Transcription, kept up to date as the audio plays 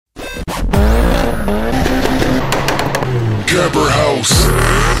Camber House.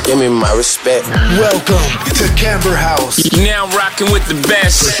 Give me my respect. Welcome to Camber House. You now rocking with the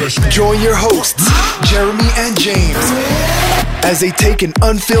best. Join your hosts, Jeremy and James, as they take an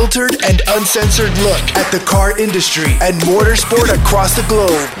unfiltered and uncensored look at the car industry and motorsport across the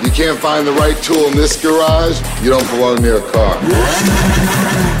globe. You can't find the right tool in this garage, you don't belong near a car.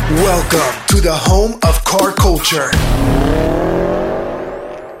 Welcome to the home of car culture.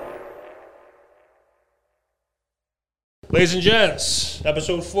 Ladies and gents,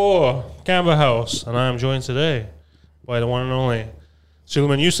 episode 4, Camber House, and I am joined today by the one and only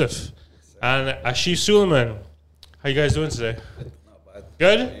Suleiman Yusuf and Ashif Suleiman. How you guys doing today? Not bad.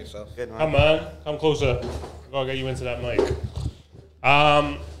 Good? Yourself? Good, man. Come on, come closer. I'll get you into that mic.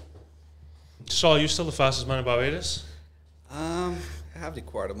 Saul, you still the fastest man in Barbados? I have the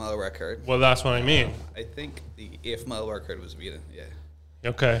quarter mile record. Well, that's what I mean. I think the 8th mile record was beaten. Yeah.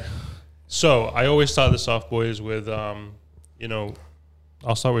 Okay. So I always start this off, boys, with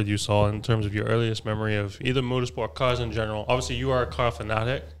I'll start with you, Saul, in terms of your earliest memory of either motorsport, cars in general. Obviously, you are a car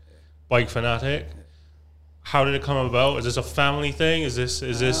fanatic, bike fanatic. How did it come about? Is this a family thing? Is this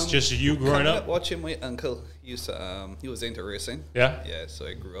just you growing up? Watching my uncle. He was into racing. Yeah. Yeah. So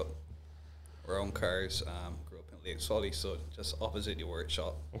I grew up around cars. Grew up in Lake Solly, so just opposite the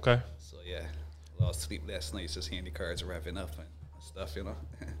workshop. Okay. So yeah, a lot of sleepless nights just hearing the cars revving up and stuff, you know.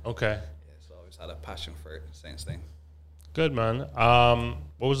 Okay. Yeah. So I always had a passion for it since then. Good, man.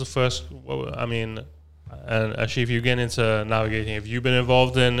 What was the first? And Ashif, you getting into navigating? Have you been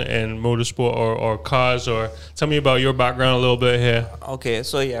involved in motorsport or cars? Or tell me about your background a little bit here. Okay,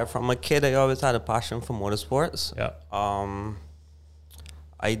 so yeah, from a kid, I always had a passion for motorsports. Yeah.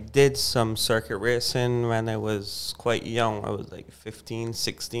 I did some circuit racing when I was quite young. I was like 15,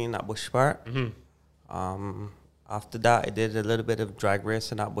 16 at Bush Park. Mm-hmm. After that, I did a little bit of drag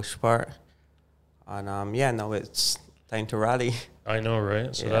racing at Bush Park. And now it's time to rally. I know,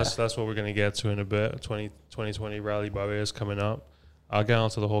 right? So Yeah. that's what we're going to get to in a bit. 2020 Rally Barbados coming up. I'll get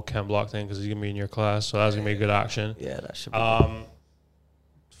onto the whole Ken Block thing because he's going to be in your class, so that's going to be good action. Yeah, that should be good.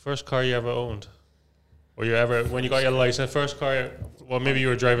 First car you ever owned? Or you ever, when you got your license, first car, well, maybe you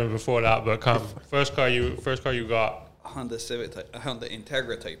were driving before that, but first car you got. Honda Civic type, Honda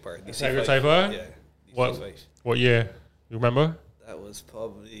Integra type car. Integra Type R? Yeah. What? DC5. What year? You remember? That was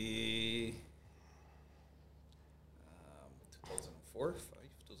probably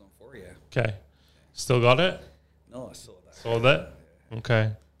 2004, yeah. Okay. Still got it? No, I sold that. Sold it? Okay.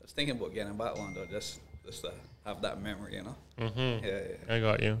 I was thinking about getting back one though, just to have that memory, you know. Mm-hmm. Yeah. I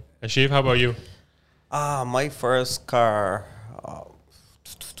got you. And Ashif, how about you? My first car.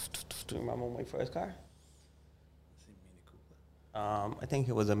 Do you remember my first car? I think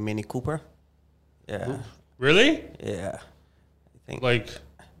it was a Mini Cooper. Yeah. Really? Yeah. I think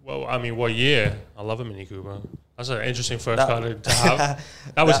What year? I love a Mini Cooper. That's an interesting first car to have.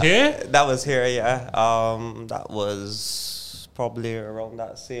 That was here? That was here, yeah. That was probably around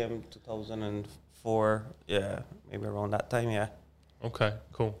that same 2004. Yeah, maybe around that time, yeah. Okay,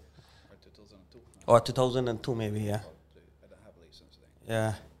 cool. Or 2002. Or 2002, maybe, yeah. I don't have a license then.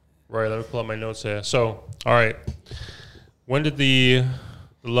 Yeah. Right, let me pull up my notes here. So, all right. When did the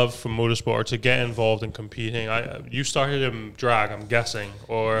love for motorsport or to get involved in competing? You started in drag, I'm guessing,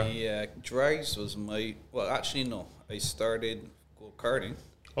 or Yeah, drags was well, actually no. I started go-karting,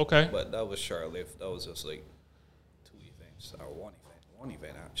 okay, but that was short-lived. That was just like 2 events, or one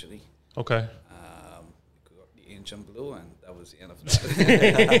event actually. okay, The engine blew, and that was the end of that.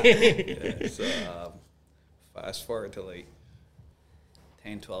 Yeah, so fast forward to like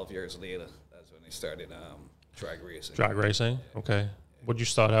 10, 12 years later, that's when I started drag racing. drag racing. Okay, what'd you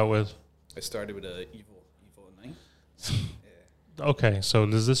start out with? I started with a Evo 9. Okay, so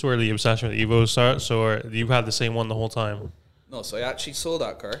is this where the obsession with Evo starts, or you had the same one the whole time? No, so I actually sold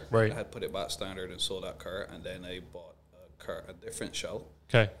that car. Right. I had put it back standard and sold that car, and then I bought a different shell.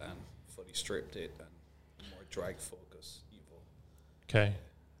 Okay, And fully stripped it and more drag focus Evo. okay,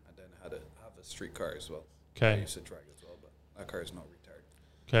 And then I have a street car as well. Okay. I used to drag as well, but that car is not retired.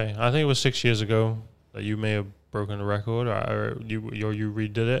 okay. I think it was 6 years ago that you may have broken the record, or you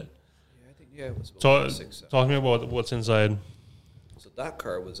redid it. Yeah, I think it was about So, 6, 7. talk to me about what's inside. So that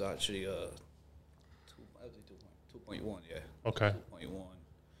car was actually 2.1, yeah. Okay. 2.1.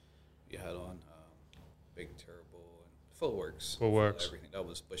 We had on big turbo and full works. Full works. Everything. That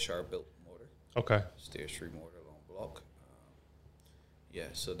was Bashar built motor. Okay, Stage 3 motor, long block.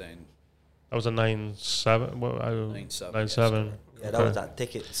 Yeah, so then that was a 9.7. 9.7, 9.7. Yeah, that was at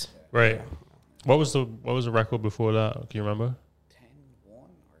Tickets. Right. What was the record before that? Can you remember? 10-1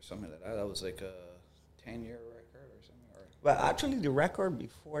 or something like that. That was like a 10-year record or something. Or Well, actually, the record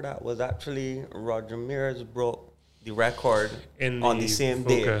before that was actually Roger Mears broke the record In on the the same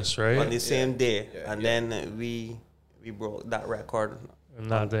Focus, day, right? on the same day, Yeah, and yeah. then we broke that record In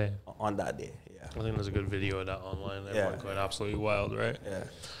that day. on that day. Yeah, I think there's a good video of that online. Yeah. Everyone going absolutely wild, right?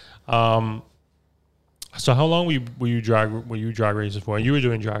 yeah. So how long were you drag racing for? And you were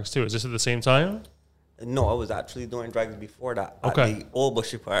doing drags too. Is this at the same time? No, I was actually doing drags before that Okay. at the Old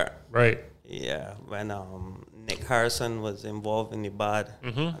Bushy Park. Right. Yeah, when Nick Harrison was involved in the bad.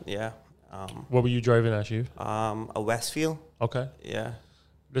 Yeah. What were you driving at, Chief? A Westfield. Okay. Yeah.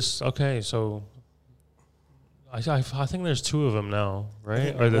 So I think there's two of them now,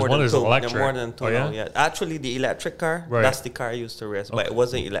 right? Or there's More one than is two. electric. There are more than two Oh, now, yeah? yeah. Actually, the electric car, Right. that's the car I used to race, but it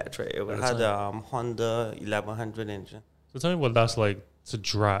wasn't electric. It That's had a Honda 1100 engine. So tell me what that's like to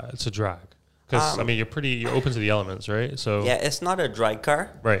drag. Because I mean, you're open to the elements, right? So Yeah, it's not a drag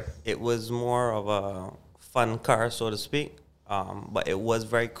car. right. It was more of a fun car, so to speak. But it was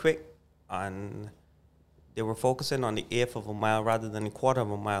very quick, and they were focusing on the eighth of a mile rather than the quarter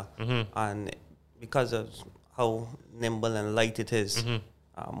of a mile. And because of how nimble and light it is,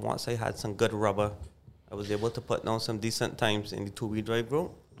 once I had some good rubber, I was able to put down some decent times in the two-wheel drive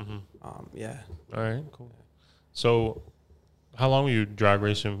route. Yeah. All right. Cool. So how long were you drag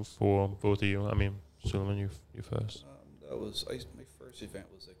racing for, both of you? I mean, Suleiman, you first. That was my first event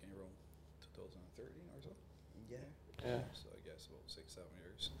was like in around 2013 or so. Yeah. So I guess about 6-7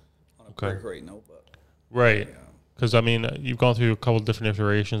 years on a Okay. break right now, but Right. yeah, Because I mean, you've gone through a couple different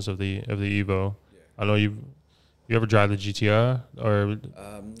iterations of the Evo. yeah. I know you ever drive the GTR or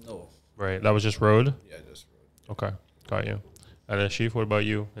No, right? That was just road. yeah, just Okay, got you. And then Chief, what about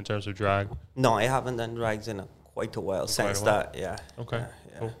you in terms of drag? No, I haven't done drags in quite a while since a while? that. Yeah. Okay,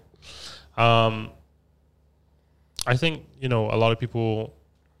 Yeah. cool. I think a lot of people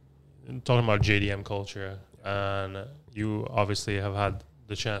talking about JDM culture, and you obviously have had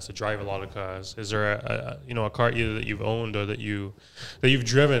the chance to drive a lot of cars. Is there a car either that you've owned or that you've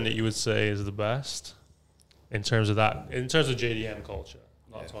driven that you would say is the best in terms of JDM culture?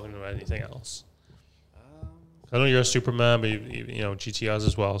 Not talking about anything else. I know you're a Superman, but you know GTRs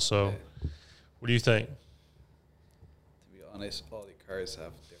as well. So, what do you think? to be honest, all the cars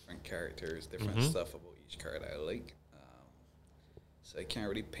have different characters, different stuff about each car that I like. So I can't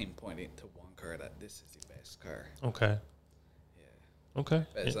really pinpoint it to one car that this is the best car. Okay. Yeah. Okay.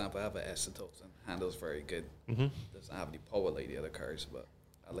 For example, I have an S2000, handles very good. Doesn't have the power like the other cars, but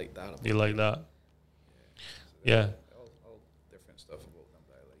I like that. About You like that? So Yeah. all different stuff about them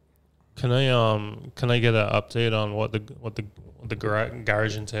that I like. Can I get an update on what the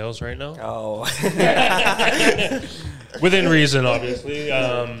garage entails right now? Oh. Within reason, obviously.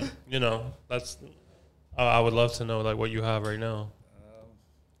 That's. I would love to know like what you have right now.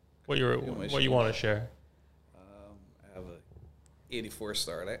 What you want to share? I have a 84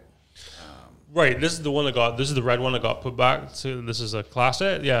 Starlet. Right, this is the red one that got put back to. This is a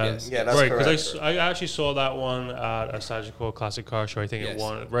classic, yeah, Yes. Yeah, that's right. correct. Because I actually saw that one at a Sagicor Classic Car Show. I think it Yes.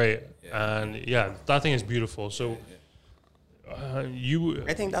 won, right? Yeah. And yeah, that thing is beautiful. So, you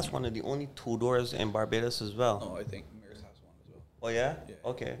I think that's one of the only two doors in Barbados as well. No, I think Mears has one as well. Oh yeah? Yeah.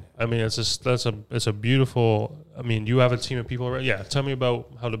 Okay. I mean, it's a beautiful. I mean, you have a team of people, right? Yeah. Tell me about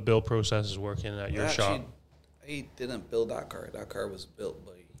how the build process is working at your shop. Actually, I didn't build that car. That car was built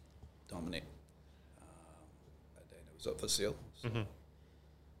by Dominic. And then it was up for sale. So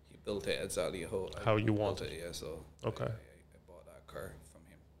he built it exactly How you built want it. Yeah, so Okay. I bought that car from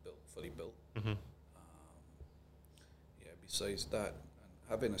him, fully built. Yeah. Besides that, and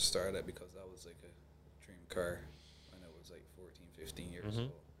having a Starlet because that was like a dream car when I was like 14, 15 years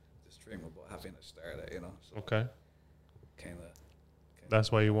old. This dream about having a Starlet, So Okay, kind of.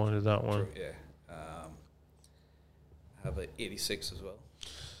 that's why you wanted that one. Yeah. I have an 86 as well.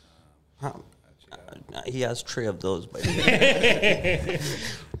 Actually, He has 3 of those, by the way.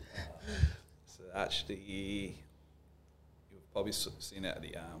 so actually, you've probably seen it at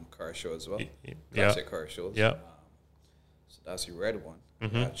the car show as well. Yeah. Classic car shows. Yeah. So that's the red one.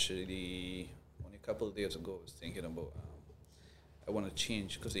 Actually, only a couple of days ago, I was thinking about I want to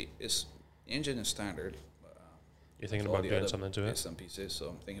change because the engine is standard. But, You're thinking all about the doing other something to it? bits and pieces. So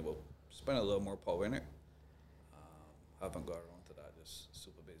I'm thinking about spending a little more power in it. Haven't got around to that. Just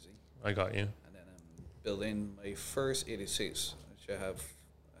super busy. I got you. And then I'm building my first 86, which I have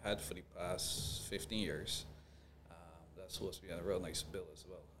had for the past 15 years. That's supposed to be a real nice build as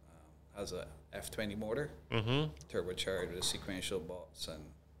well. Has a F20 motor, turbocharged with sequential bolts, and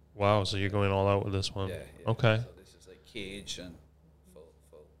Wow, so you're going all out with this one. yeah. Okay. So this is like cage and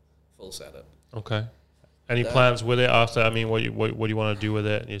full setup. Okay. Any That- plans with it after? I mean, what do you want to do with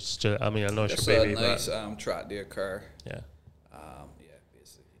it? It's just, I mean, I know it's Just your a baby, nice but track day car. yeah. Yeah,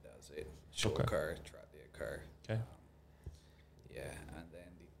 basically that's it. Show Okay. car, track day car. Okay.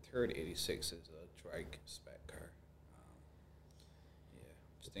 third 86 is a drag spec car. Yeah,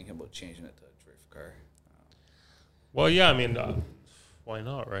 just thinking about changing it to a drift car. Well, yeah, I mean, why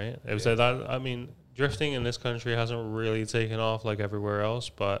not, right? It was that. I mean, drifting in this country hasn't really taken off like everywhere else,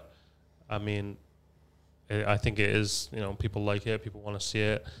 but I mean, I think it is. You know, people like it. People want to see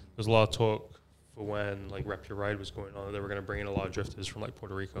it. There's a lot of talk for when like Rep Your Ride was going on. They were going to bring in a lot of drifters from like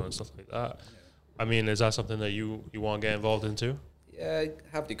Puerto Rico and stuff like that. Yeah. I mean, is that something that you want to get involved into? Yeah, I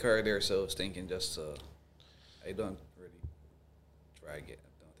have the car there, so I was thinking just I don't really drag it.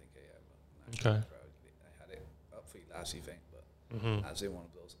 I don't think I have. Okay. I had it up for the last event, but I say one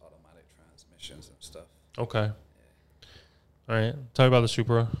of those automatic transmissions and stuff. Okay. Yeah. All right. Tell me about the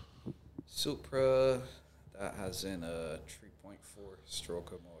Supra. Supra, that has in a 3.4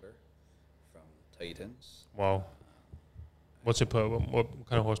 stroker motor from Titans. Wow. What's it put? What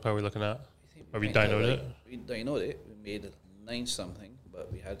kind of horsepower are we looking at? Have you dynoed it? We dynoed it. We made it 9 something,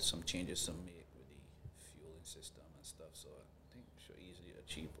 but we had some changes to make with the fueling system and stuff, so I think we should easily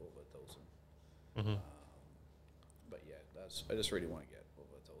achieve over 1,000. But yeah, I just really want to get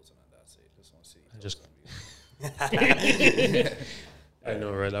over 1,000, and that's it. Just want to see. I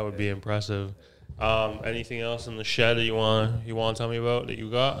know, right? That would be impressive. Anything else in the shed that you want to tell me about that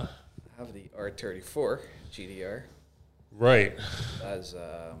you got? I have the R34 GDR. Right.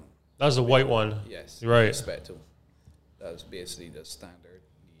 That's the white one. Yes. Right. Spectrum. That's basically the standard.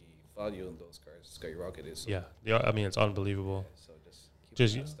 The value in those cars skyrocketed. So yeah. I mean, it's unbelievable. Yeah, so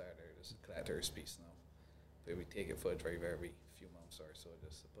just keep it starter. It's a collector's piece now. But we take it for a drive every few months or so,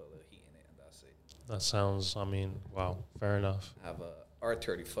 just to put a little heat in it, and that's it. That sounds, I mean, wow. Fair enough. I have a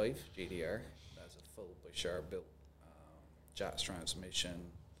R35 GDR. That's a full Bouchard built Jacks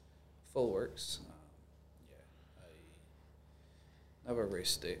transmission, full works. I never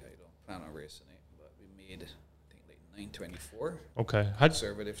raced it. I don't plan on racing it, but we made, I think, like 924. Okay.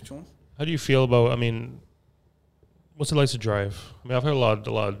 Conservative tune. How do you feel about, I mean, what's it like to drive? I mean, I've heard a lot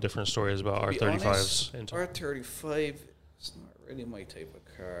of different stories about R35s. R35 is not really my type of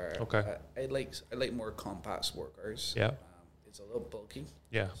car. Okay. I like more compact sport cars. Yeah. It's a little bulky.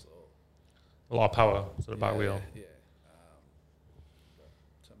 Yeah. So a lot of power to the back wheel. Yeah. But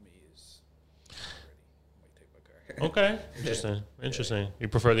to me, it's not really my type of car. Okay. Interesting. You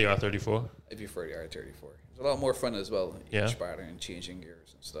prefer the R34? I prefer the R34. It's a lot more fun as well. Yeah. Each pattern, changing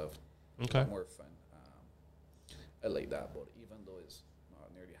gears and stuff. Okay. A lot more fun. I like that, but even though it's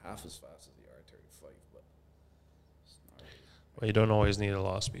not nearly half as fast as the R35, but it's not really. Well, you don't always need a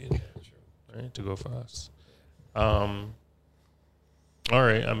lot of speed, right, to go fast. All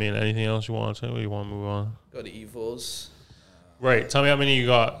right. I mean, anything else you want to say? Or you want to move on? Got the Evos. Right. Tell me how many you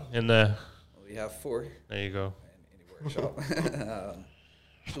got in there. We have 4. There you go. In the workshop.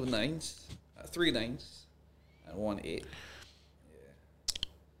 2 9s, 3 9s, and 1 8.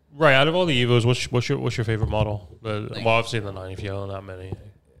 Right. Out of all the Evos, what's your favorite model? Well, obviously the 9 if you own that many. 9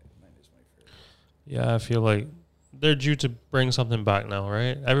 is my favorite. Yeah, I feel like they're due to bring something back now,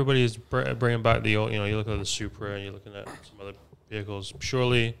 right? Everybody is bringing back the old. You know, you look at the Supra and you're looking at some other vehicles.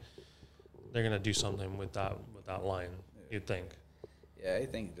 Surely they're gonna do something with that line. You'd think. Yeah, I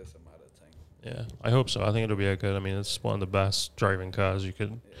think just a matter of time. Yeah, I hope so. I think it'll be a good. I mean, it's one of the best driving cars you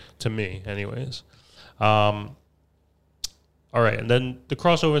could, to me, anyways. All right, and then the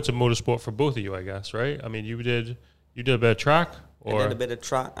crossover into motorsport for both of you, I guess, right? I mean, you did a bit of track, or I did a bit of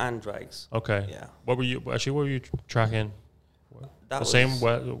track and drags. Okay. Yeah. What were you tracking? That The same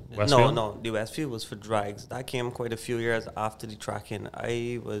Westfield? No, the Westfield was for drags. That came quite a few years after the tracking.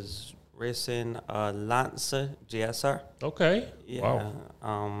 I was racing a Lancer GSR. Okay. Yeah.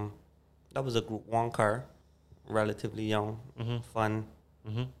 Wow. That was a Group 1 car, relatively young, fun.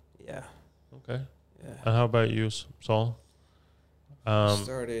 Mm-hmm. Yeah. Okay. Yeah. And how about you, Saul?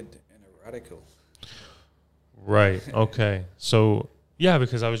 Started in a Radical. Right. Okay. So yeah,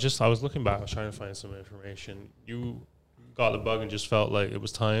 because I was looking back. I was trying to find some information. You got the bug and just felt like it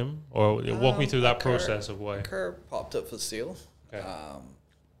was time, or walk me through that process of why. A car popped up for sale. Okay.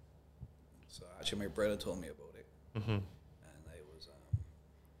 So actually, my brother told me about it, Mm-hmm. and I was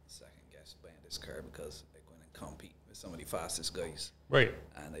second guess buying this car because I going to compete with some of the fastest guys, Right.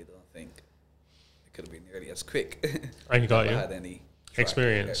 and I don't think it could have been nearly as quick. And you got Never you had any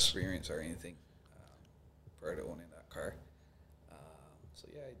experience or anything prior to owning that car. So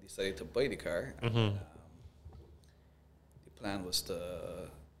yeah, I decided to buy the car. Mm-hmm. And, the plan was to,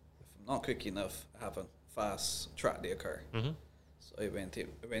 if I'm not quick enough, have a fast track day car. Mm-hmm. So I went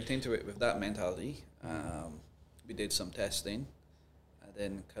into it with that mentality. We did some testing, and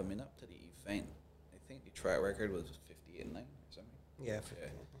then coming up to the event, I think the track record was 58.9 or something. Yeah.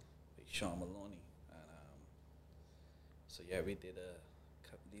 With Sean Maloney. And so yeah, we did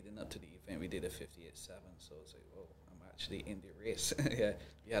leading up to the event, we did a 58.7. So I was like, "Whoa, I'm actually in the race." Yeah,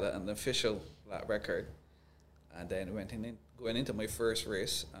 we had an official lap record, and then going into my first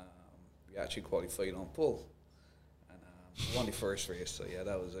race, we actually qualified on pole, and won the first race. So yeah,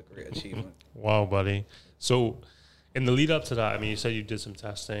 that was a great achievement. Wow, buddy. So, in the lead up to that, I mean, you said you did some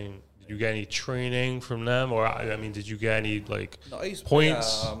testing. Did you get any training from them, or I mean, did you get any like No, I used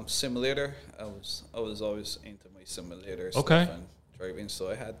points? to play, simulator. I was always into my simulator Okay. stuff and driving, so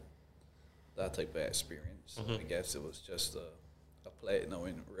I had that type of experience. I guess it was just a play it now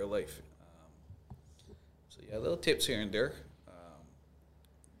in real life. So yeah, little tips here and there.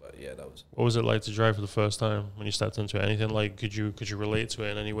 But yeah, that was. What was it like to drive for the first time when you stepped into it? Anything like could you relate to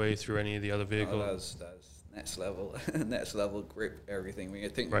it in any way through any of the other vehicles? That's next level, next level grip, everything. When you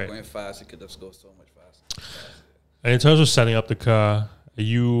think Right. you're going fast, it could just go so much faster. And in terms of setting up the car, are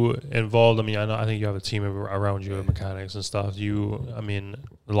you involved? I mean, I think you have a team around you, mechanics and stuff. I mean,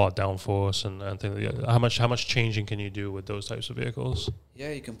 a lot of downforce and things like that. How much changing can you do with those types of vehicles?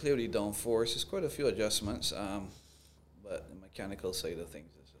 Yeah, you can play with the downforce. There's quite a few adjustments, but the mechanical side of things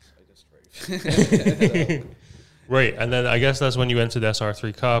is I just drive. Right, and then I guess that's when you entered the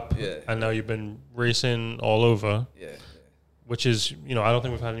SR3 Cup, Yeah. and now you've been racing all over, Yeah. which is, I don't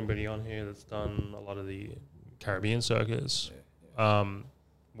think we've had anybody on here that's done a lot of the Caribbean circuits.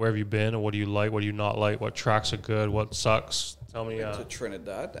 Where have you been, and what do you like, what do you not like, what tracks are good, what sucks? Tell me. Went to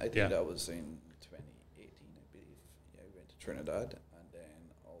Trinidad. I think yeah. that was in 2018, I believe. Yeah, we went to Trinidad, and then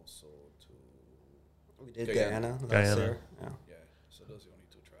also to We did Guyana. Guyana last Guyana. year. Yeah. yeah. So those are the only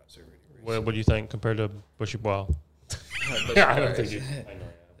two tracks I really raced. what do you think compared to Bushy Wild? But I don't as think you. far I as know,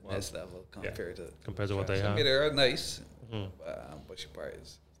 yeah. next level compared to Compared to what they tracks. I have. mean, they're nice, Mhm. but Bushy Park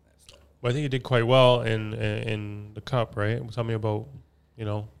is next level. Well, I think you did quite well in the Cup, right? Tell me about,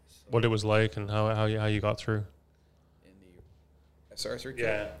 what it was like and how you got through. In the SR3 Cup,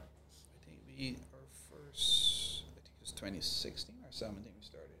 Yeah. I think our first, I think it was 2016 or 17 we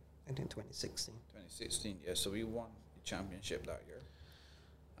started. I think 2016. 2016, yeah. So we won the championship that year.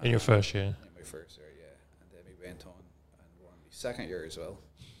 In your first year. In my first year, yeah. And then we went on and won the second year as well.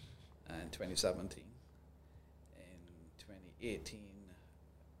 And 2017. In 2018,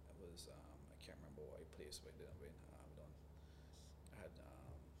 it was, I can't remember what I placed, but I didn't win. I had,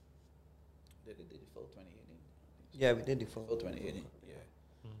 did the full 2018? Yeah, we did the full. Full 2018, yeah.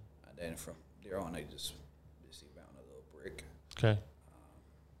 And then from there on, I just basically went on a little break. Okay.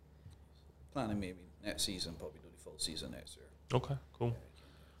 Planning maybe next season, probably do the full season next year. Okay, cool.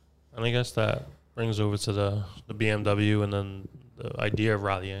 And I guess that brings over to the BMW and then the idea of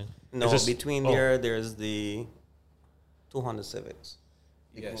rallying. No, Is this- between oh. there's the 200 Civics.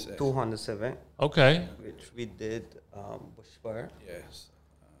 Yes, 200 Civic, Okay. which we did Bush Fire. Yes.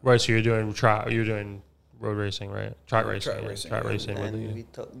 Right, so you're doing road racing, right? Track racing. track yeah, racing, Track yeah. racing. with And the- we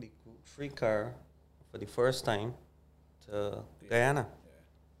took the Group 3 car for the first time to Guyana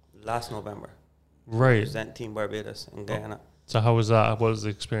last November. Right. Present Team Barbados in Guyana. So how was that? What was the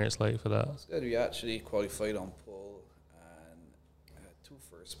experience like for that? It's good. We actually qualified on pole and had 2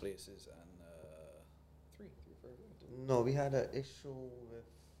 first places and 3 first. No, we had an issue with.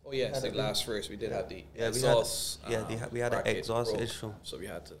 Oh yeah, it's had like a- last race we did have the Yeah, we had- exhaust. we had an bracket exhaust broke, issue. so we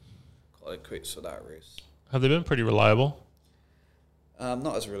had to call it quits for that race. Have they been pretty reliable?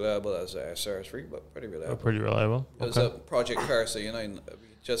 Not as reliable as SR3, but pretty reliable. Pretty reliable. It was Okay. a project car, so we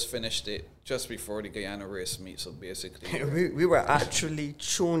just finished it just before the Guyana race meet. So basically, we were actually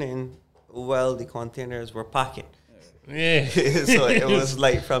tuning while the containers were packing. Yeah. So it was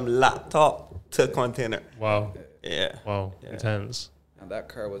like from laptop to container. Wow. Yeah. Wow. Yeah. Intense. and that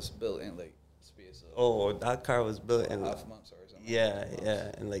car was built in like space of Oh, that car was built in. half months or something. Yeah,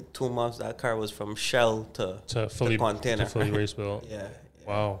 yeah. In like 2 months, that car was from shell To fully container. To fully race built. Yeah.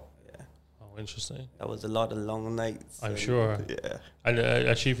 Wow. Yeah. Oh, interesting. That was a lot of long nights. I'm and- sure. Yeah.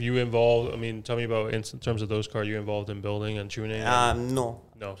 And Chief, you involved? I mean, tell me about in terms of those cars. You involved in building and tuning? No.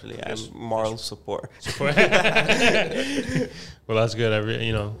 No, Actually, just- I'm moral support. well, that's good.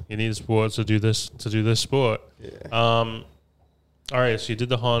 You need a sport to do this sport. Yeah. All right. So you did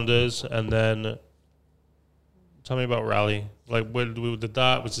the Hondas, and then tell me about rally. Like, what did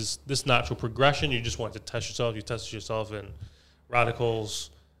that? Was this natural progression? You just wanted to test yourself. You tested yourself in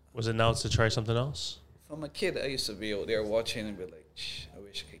radicals. Was it now to try something else? From a kid, I used to be out there watching and be like, I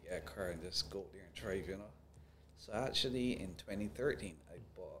wish I could get a car and just go out there and drive, So actually, in 2013, I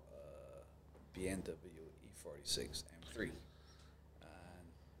bought a BMW E46 M3. And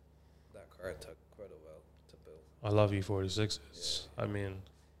that car took quite a while to build. I love E46s. I mean,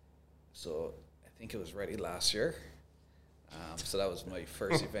 So I think it was ready last year. So that was my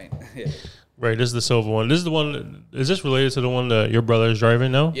first event. Yeah. Right, this is the silver one. This is the one. Is this related to the one that your brother is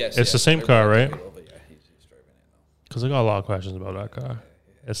driving now? Yes, it's the same my car, brother right? took it over, yeah, he's driving it now. Because I got a lot of questions about that car.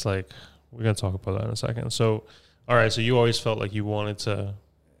 It's like we're gonna talk about that in a second. So, all right. So you always felt like you wanted to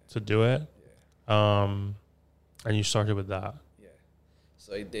do it, and you started with that, Yeah.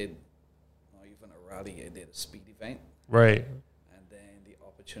 So I did not even a rally. I did a speed event, right? and then the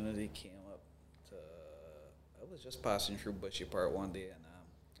opportunity came up to. I was just passing through Bushy Park one day, and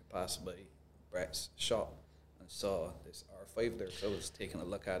I passed by Brett's shop and saw this R5 there. So I was taking a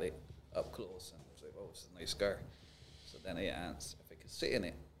look at it up close, and I was like, "Oh, it's a nice car." So then I asked if I could sit in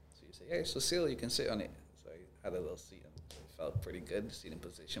it. So you say, "Yeah, so Seal, you can sit on it." So I had a little seat, and it felt pretty good. The seating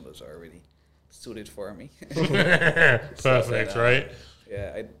position was already suited for me. Perfect, right?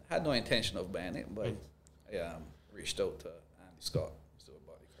 Yeah, I had no intention of buying it, but I reached out to Andy Scott, so I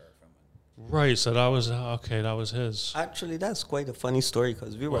bought the car from him. Right. So that was okay. That was his. Actually, that's quite a funny story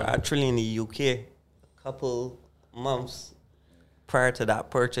because we were actually in the UK a couple months prior to that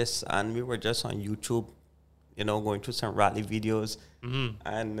purchase, and we were just on YouTube, going through some rally videos,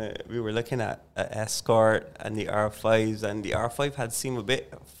 and we were looking at an Escort and the R5s, and the R5 had seemed a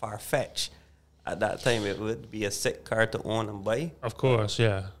bit far-fetched. At that time, it would be a sick car to own and buy. Of course,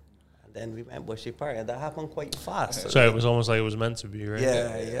 yeah. And then we went Bushy Park, and that happened quite fast. So it was almost like it was meant to be, right?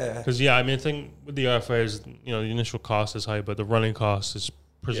 Yeah. Because I mean, the thing with the R5 is, the initial cost is high, but the running cost is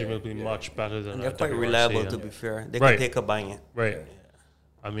presumably much better than. And they're a quite WRC, reliable, to be fair. They Right. can take a buying it. Right.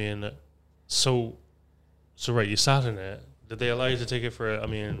 I mean, so right, you sat in it. Did they allow you to take it for? I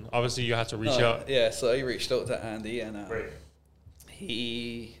mean, obviously you had to reach out. Yeah, so I reached out to Andy, and Right.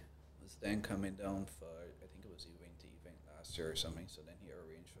 he was then coming down for, I think it was the event last year or something, so then he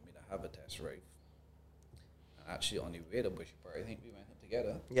arranged for me to have a test drive. And actually on the way to Bushy Park, I think we went up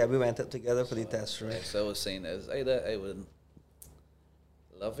together. Yeah, we went up together for the test Yeah, drive. so I was saying as either I would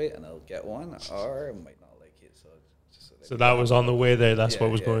love it and I'll get one, or I might not like it. So that was on the way there. That's Yeah,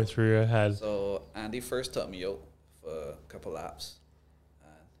 what was yeah. going through your head. So Andy first took me out for a couple laps.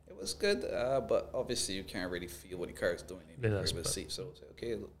 And it was good, but obviously you can't really feel what the car is doing in the that's driver's bad. seat. So I was like,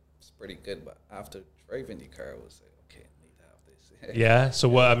 okay, it's pretty good. But after driving the car, I was like, okay, I need to have this. Yeah. So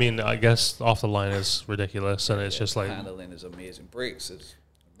what? I mean, I guess off the line is ridiculous, and it's just like handling is amazing. Brakes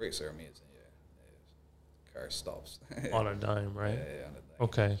are amazing. Yeah. Car stops on a dime, right? Yeah, on a dime.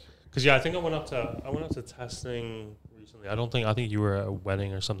 Okay. Because I think I went up to testing recently. I think you were at a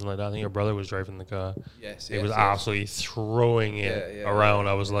wedding or something like that. I think your brother was driving the car. Yes, He was absolutely throwing it around.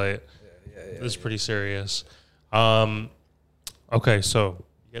 I was like, this is pretty serious. Okay, so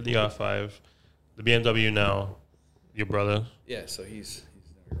you get the R5, the BMW now, your brother. Yeah, so he's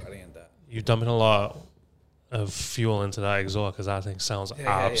running that. You're dumping a lot of fuel into that exhaust because that thing sounds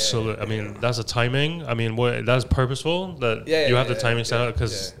absolute. I mean, that's a timing. I mean, that's purposeful that you have the timing set up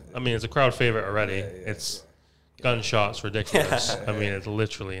because I mean, it's a crowd favorite already. It's gunshots ridiculous. I mean, it's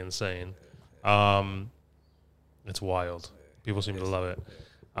literally insane. It's wild. People seem to love it.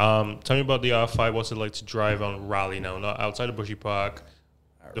 Tell me about the R5. What's it like to drive on rally now? Not outside of Bushy Park.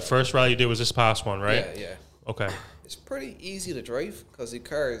 The first rally you did was this past one, right? Yeah. Okay. It's pretty easy to drive because the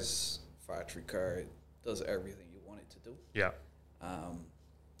car is factory car. It does everything you want it to do. Yeah.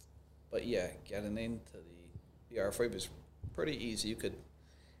 But yeah, getting into the R5 is pretty easy.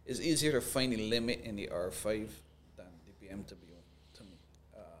 It's easier to find the limit in the R5 than the BMW to me,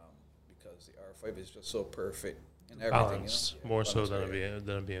 because the R5 is just so perfect in everything. Balanced, more so than a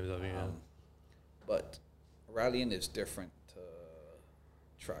BMW. Yeah. But rallying is different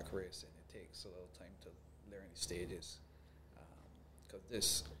to track racing. It takes a little time to learn the stages.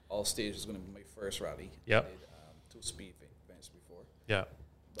 Because all stages is going to be my first rally. Yep. I did 2 speed events before. Yeah.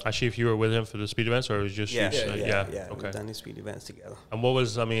 Actually, if you were with him for the speed events, or it was just you? Yeah. Okay. We've done the speed events together. And what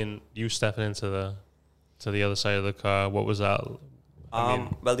was, I mean, you stepping into the other side of the car? What was that?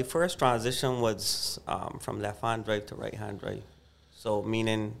 Well, the first transition was from left-hand drive to right-hand drive. So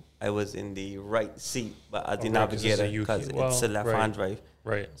meaning I was in the right seat, but as the navigator, because it's a left-hand drive.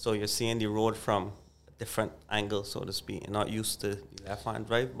 Right. So you're seeing the road from a different angle, so to speak. You're not used to the left-hand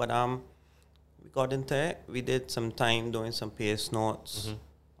drive. But we got into it. We did some time doing some pace notes.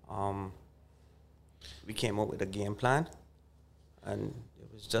 Mm-hmm. We came up with a game plan, and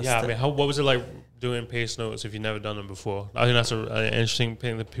it was just I mean, what was it like doing pace notes if you've never done them before? I think that's an interesting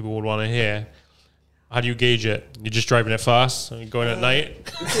thing that people would want to hear. How do you gauge it? You're just driving it fast and going at night?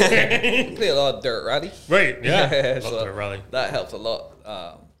 Play a lot of dirt rally. Right, yeah. Love So dirt rally. that helped a lot,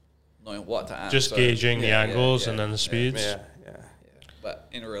 knowing what to answer. Just gauging the angles and then the speeds? yeah. But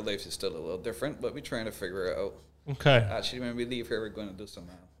in real life, it's still a little different, but we're trying to figure it out. Okay. Actually, when we leave here, we're going to do some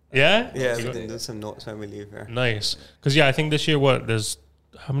Yeah? Yeah, we can do some notes when we leave here. Nice. Because, I think this year, there's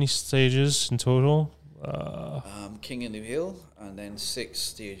how many stages in total? King in the Hill, and then 6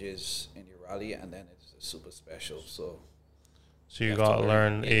 stages in the rally, and then it's a super special. So So you have got to to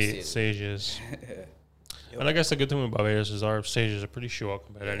learn learn 8 8 stages. And I guess the good thing with Barbados is our stages are pretty short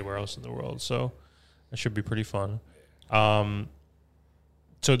compared to anywhere else in the world. So it should be pretty fun.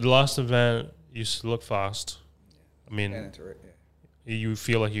 So the last event used to look fast. I mean, Getting into it, yeah. you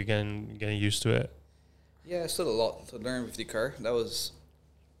feel like you're getting used to it. Yeah, still a lot to learn with the car. That was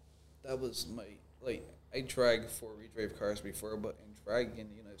my, like, I dragged 4-wheel drive cars before, but in dragging,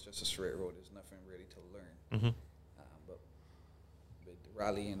 it's just a straight road. There's nothing really to learn. Mm-hmm. But with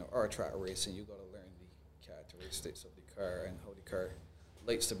rallying or track racing, you got to learn the characteristics of the car and how the car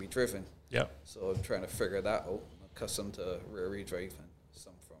likes to be driven. Yeah. So I'm trying to figure that out. I'm accustomed to rear-wheel drive and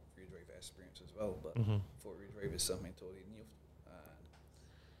some front-wheel drive experience as well, but four-wheel drive is something totally new.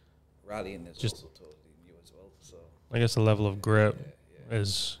 Rallying is Just also totally new as well. So I guess the level of grip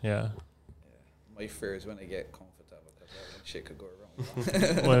is, my fear is when I get comfortable because shit could go wrong.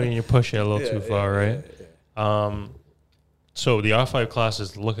 well, you push it a little too far, right? So the R5 class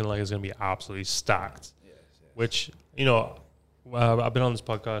is looking like it's going to be absolutely stacked, which, I've been on this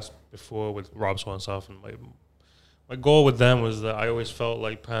podcast before with Rob Swansoff, and my goal with them was that I always felt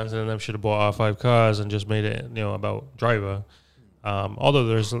like Panton and them should have bought R5 cars and just made it, about driver. Although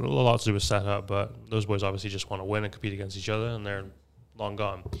there's a lot to do with setup, but those boys obviously just want to win and compete against each other, and they're long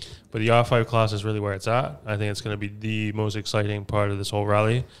gone. But the R5 class is really where it's at. I think it's going to be the most exciting part of this whole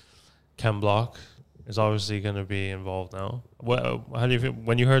rally. Ken Block is obviously going to be involved now. How do you feel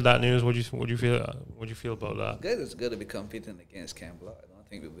when you heard that news? What do you feel about that? Good. It's good to be competing against Ken Block. I don't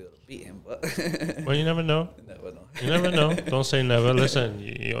think we'll be able to beat him, but Well, you never know. never know. You never know. Don't say never. Listen,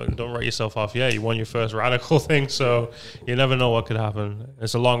 don't write yourself off yet. You won your first radical thing, so you never know what could happen.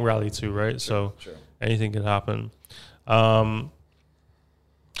 It's a long rally too, right? So anything could happen.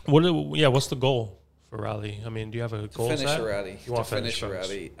 What's the goal for rally? I mean, do you have a goal Finish set? a rally. You want to finish a first.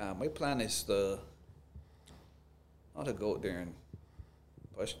 rally. My plan is not to go out there and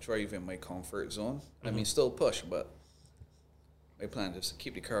drive in my comfort zone. I mean, still push, but my plan is to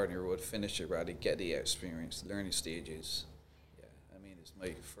keep the car on the road, finish the rally, get the experience, learn the stages. Yeah, I mean, it's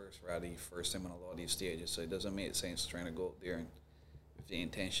my first rally, first time on a lot of these stages, so it doesn't make sense trying to go out there and with the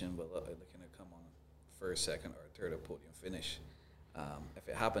intention, but looking to come on first, second, or third at podium finish. If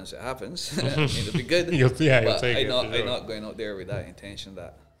it happens, it happens. I mean, it'll be good. You'll take it. I'm not going out there with that intention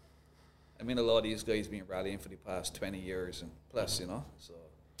that. I mean, a lot of these guys been rallying for the past 20 years and plus, so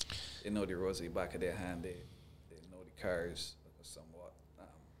they know the roads at the back of their hand. They know the cars somewhat,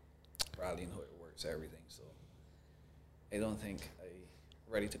 rallying, how it works, everything. So I don't think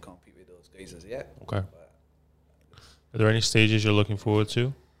I'm ready to compete with those guys as yet. Okay. But Are there any stages you're looking forward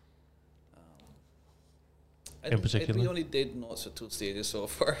to? In particular? We only did notes for 2 stages so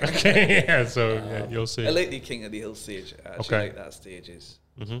far. Okay, yeah, so you'll see. I like the King of the Hill stage. I actually like that stage. It's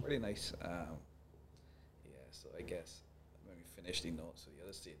pretty nice. So I guess when we finish the notes for the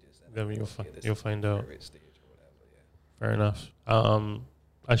other stages, Then you'll find out. Favorite stage or whatever, Fair enough.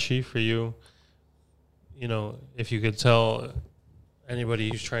 Ashi, for you, if you could tell anybody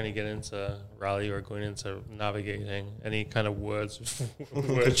who's trying to get into rally or going into navigating, any kind of words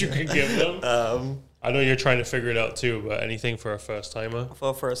you can give them? I know you're trying to figure it out too, but anything for a first timer?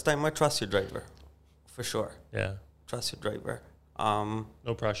 For a first timer, trust your driver, for sure. Yeah. Trust your driver.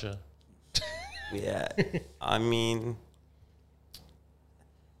 No pressure. Yeah, I mean,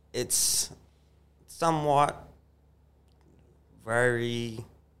 it's somewhat very,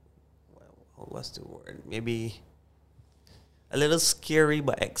 what's the word? Maybe a little scary,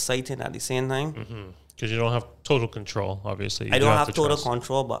 but exciting at the same time. Because you don't have total control, obviously. I don't have total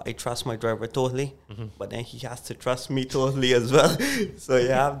control, but I trust my driver totally. But then he has to trust me totally as well. So you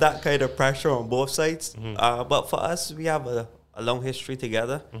have that kind of pressure on both sides. But for us, we have a long history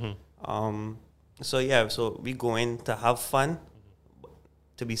together. So we go in to have fun,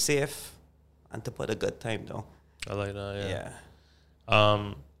 to be safe, and to put a good time down. I like that,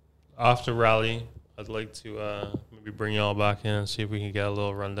 Yeah. After rally, I'd like to maybe bring y'all back in and see if we can get a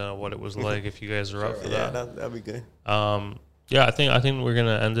little rundown of what it was like if you guys are up for that. Yeah, that'd be good. I think we're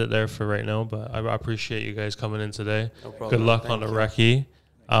gonna end it there for right now. But I appreciate you guys coming in today. No problem. Good luck on the recce.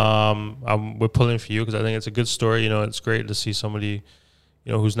 We're pulling for you because I think it's a good story. It's great to see somebody,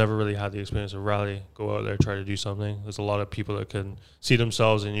 who's never really had the experience of rally go out there try to do something. There's a lot of people that can see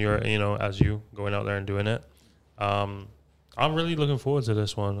themselves in your, as you going out there and doing it. I'm really looking forward to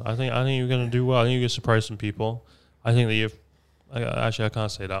this one. I think you're gonna do well. I think you're gonna surprise some people. I think that Actually, I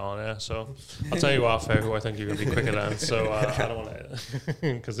can't say that on air, so I'll tell you off air who I think you're going to be quicker than. So I don't want to,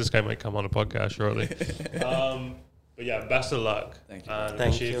 because this guy might come on the podcast shortly. But yeah, best of luck. Thank you. And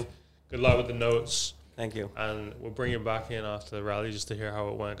Thank Chief, you. good luck with the notes. Thank you. And we'll bring you back in after the rally just to hear how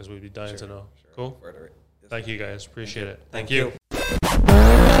it went, because we'd be dying to know. Cool? Further. Thank you, guys. Appreciate it. Thank you.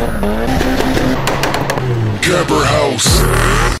 Camper House.